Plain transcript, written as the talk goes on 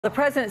The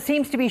president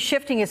seems to be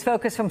shifting his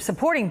focus from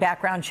supporting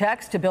background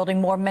checks to building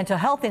more mental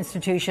health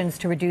institutions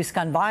to reduce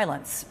gun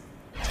violence.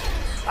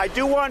 I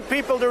do want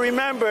people to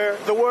remember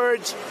the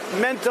words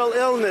mental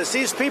illness.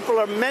 These people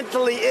are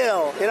mentally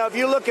ill. You know, if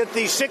you look at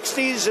the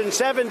 60s and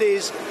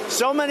 70s,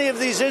 so many of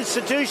these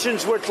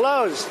institutions were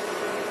closed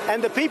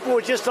and the people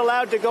were just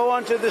allowed to go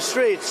onto the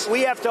streets.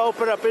 We have to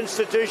open up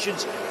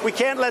institutions. We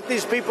can't let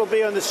these people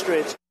be on the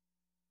streets.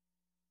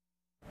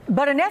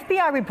 But an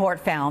FBI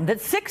report found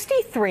that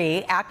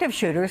 63 active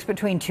shooters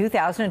between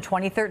 2000 and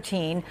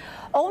 2013,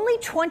 only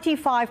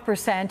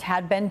 25%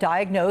 had been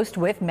diagnosed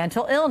with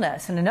mental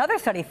illness. And another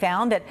study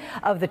found that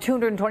of the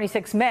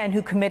 226 men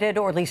who committed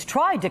or at least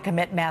tried to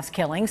commit mass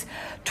killings,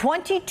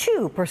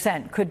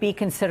 22% could be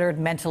considered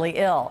mentally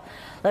ill.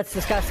 Let's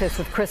discuss this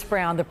with Chris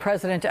Brown, the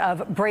president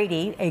of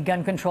Brady, a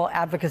gun control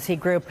advocacy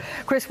group.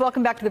 Chris,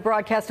 welcome back to the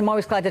broadcast. I'm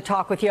always glad to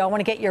talk with you. I want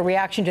to get your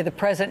reaction to the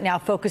president now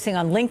focusing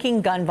on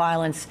linking gun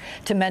violence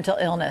to mental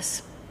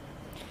illness.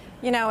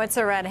 You know, it's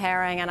a red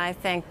herring, and I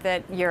think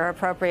that you're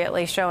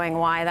appropriately showing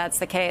why that's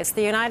the case.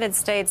 The United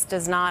States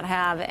does not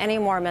have any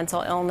more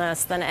mental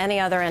illness than any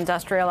other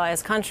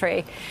industrialized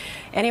country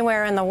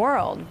anywhere in the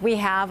world. We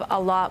have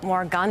a lot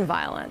more gun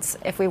violence.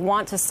 If we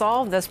want to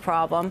solve this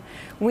problem,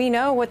 we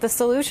know what the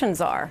solutions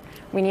are.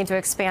 We need to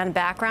expand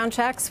background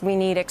checks. We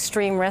need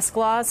extreme risk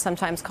laws,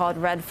 sometimes called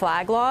red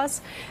flag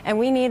laws. And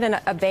we need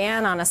a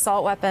ban on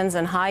assault weapons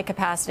and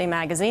high-capacity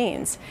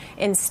magazines.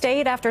 In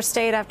state after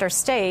state after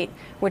state,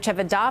 which have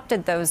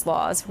adopted those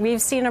laws,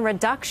 we've seen a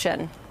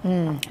reduction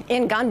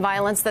in gun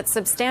violence that's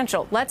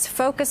substantial. Let's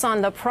focus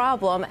on the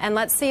problem, and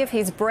let's see if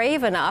he's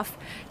brave enough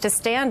to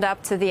stand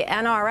up to the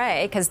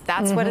NRA, because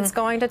that's what it's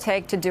going to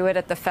take to do it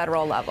at the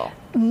federal level.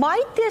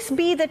 Might this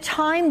be the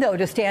time, though,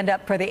 to stand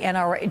up for the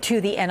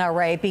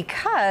NRA,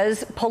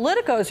 because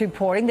Politico is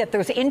reporting that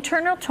there's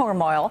internal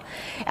turmoil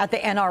at the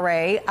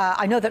NRA.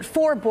 I know that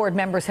 4 board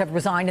members have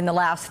resigned in the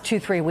last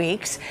 2-3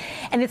 weeks,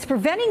 and it's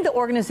preventing the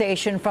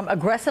organization from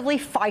aggressively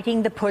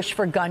fighting the push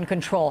for gun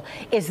control.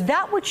 Is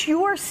that what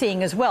you're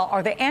seeing as well?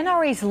 Are the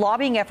NRA's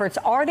lobbying efforts,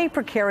 are they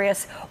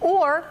precarious,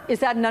 or is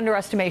that an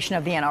underestimation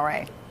of the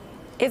NRA?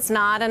 It's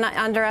not an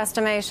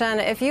underestimation.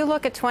 If you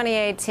look at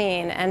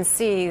 2018 and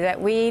see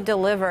that we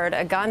delivered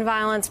a gun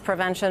violence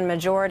prevention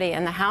majority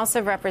in the House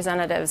of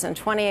Representatives in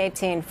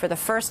 2018 for the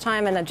first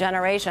time in a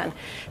generation,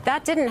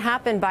 that didn't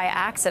happen by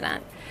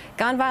accident.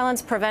 Gun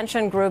violence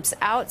prevention groups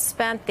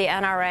outspent the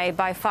NRA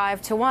by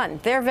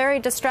 5-1. They're very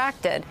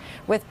distracted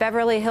with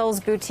Beverly Hills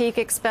boutique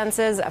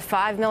expenses, a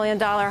 $5 million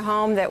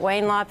home that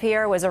Wayne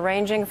LaPierre was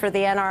arranging for the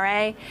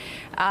NRA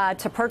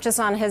to purchase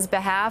on his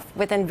behalf,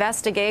 with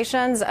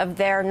investigations of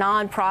their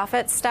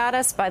nonprofit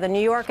status by the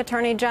New York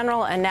Attorney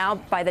General and now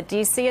by the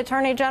D.C.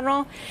 Attorney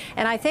General.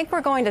 And I think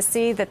we're going to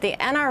see that the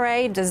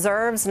NRA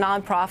deserves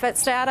nonprofit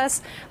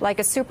status like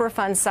a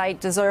Superfund site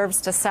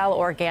deserves to sell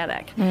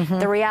organic.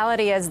 The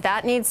reality is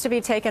that needs to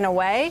be taken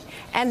away,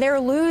 and they're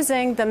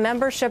losing the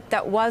membership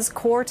that was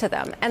core to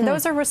them. And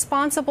those are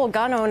responsible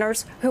gun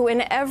owners who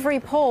in every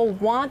poll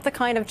want the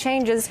kind of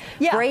changes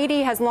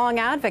Brady has long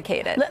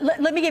advocated.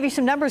 Let me give you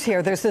some numbers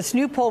here. There's this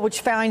new poll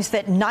which finds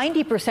that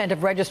 90%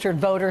 of registered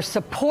voters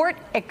support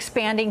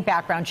expanding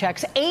background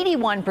checks.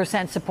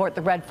 81% support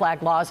the red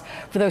flag laws.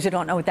 For those who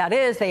don't know what that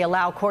is, they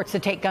allow courts to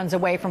take guns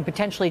away from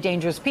potentially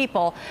dangerous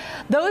people.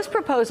 Those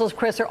proposals,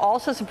 Chris, are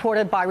also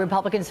supported by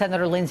Republican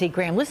Senator Lindsey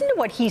Graham. Listen to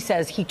what he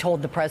says he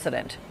told the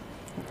president.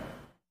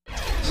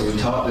 So we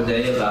talked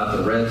today about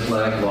the red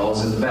flag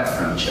laws and the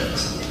background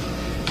checks.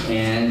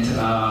 And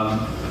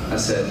I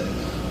said,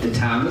 the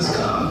time has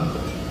come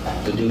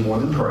to do more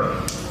than pray.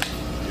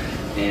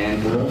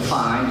 And we'll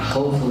find,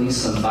 hopefully,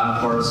 some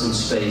bipartisan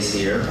space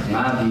here.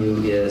 My view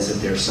is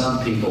that there's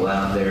some people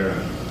out there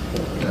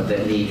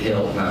that need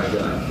help, not a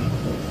gun.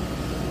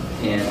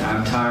 And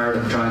I'm tired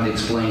of trying to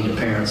explain to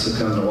parents who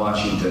come to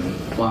Washington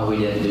why we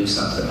didn't do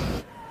something.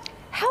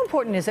 How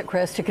important is it,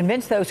 Chris, to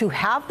convince those who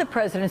have the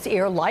president's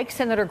ear, like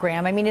Senator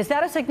Graham? I mean, is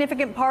that a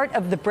significant part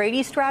of the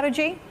Brady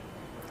strategy?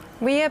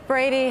 We at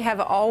Brady have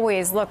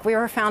always, look, we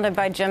were founded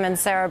by Jim and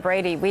Sarah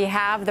Brady. We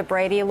have the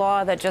Brady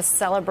Law that just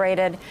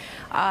celebrated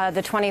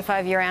the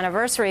 25-year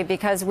anniversary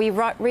because we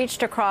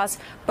reached across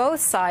both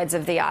sides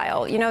of the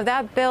aisle. You know,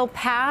 that bill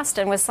passed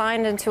and was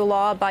signed into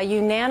law by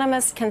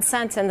unanimous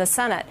consent in the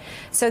Senate.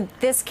 So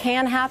this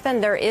can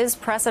happen. There is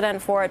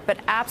precedent for it. But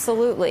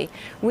absolutely,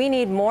 we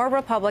need more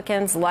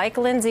Republicans like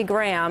Lindsey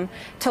Graham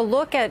to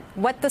look at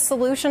what the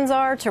solutions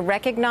are, to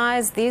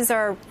recognize these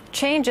are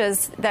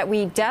changes that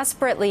we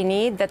desperately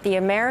need, that the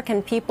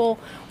American people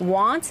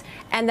want,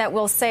 and that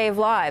will save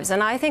lives.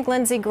 And I think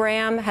Lindsey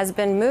Graham has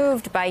been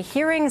moved by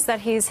hearings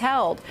that he's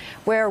held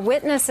where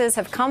witnesses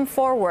have come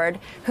forward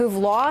who've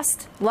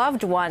lost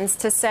loved ones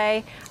to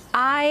say,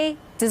 I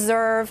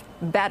deserve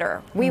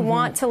better. We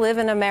want to live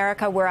in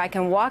America where I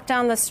can walk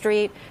down the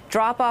street,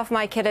 drop off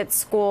my kid at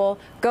school,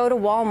 go to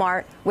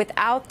Walmart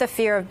without the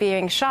fear of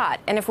being shot.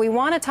 And if we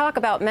want to talk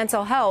about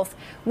mental health,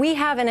 we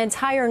have an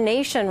entire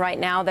nation right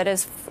now that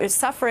is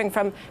suffering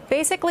from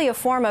basically a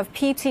form of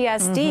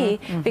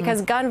PTSD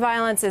because gun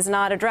violence is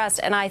not addressed.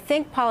 And I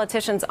think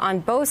politicians on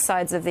both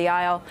sides of the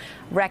aisle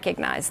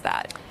recognize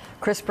that.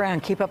 Chris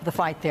Brown, keep up the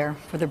fight there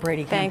for the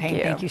Brady campaign. Thank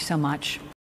you. Thank you so much.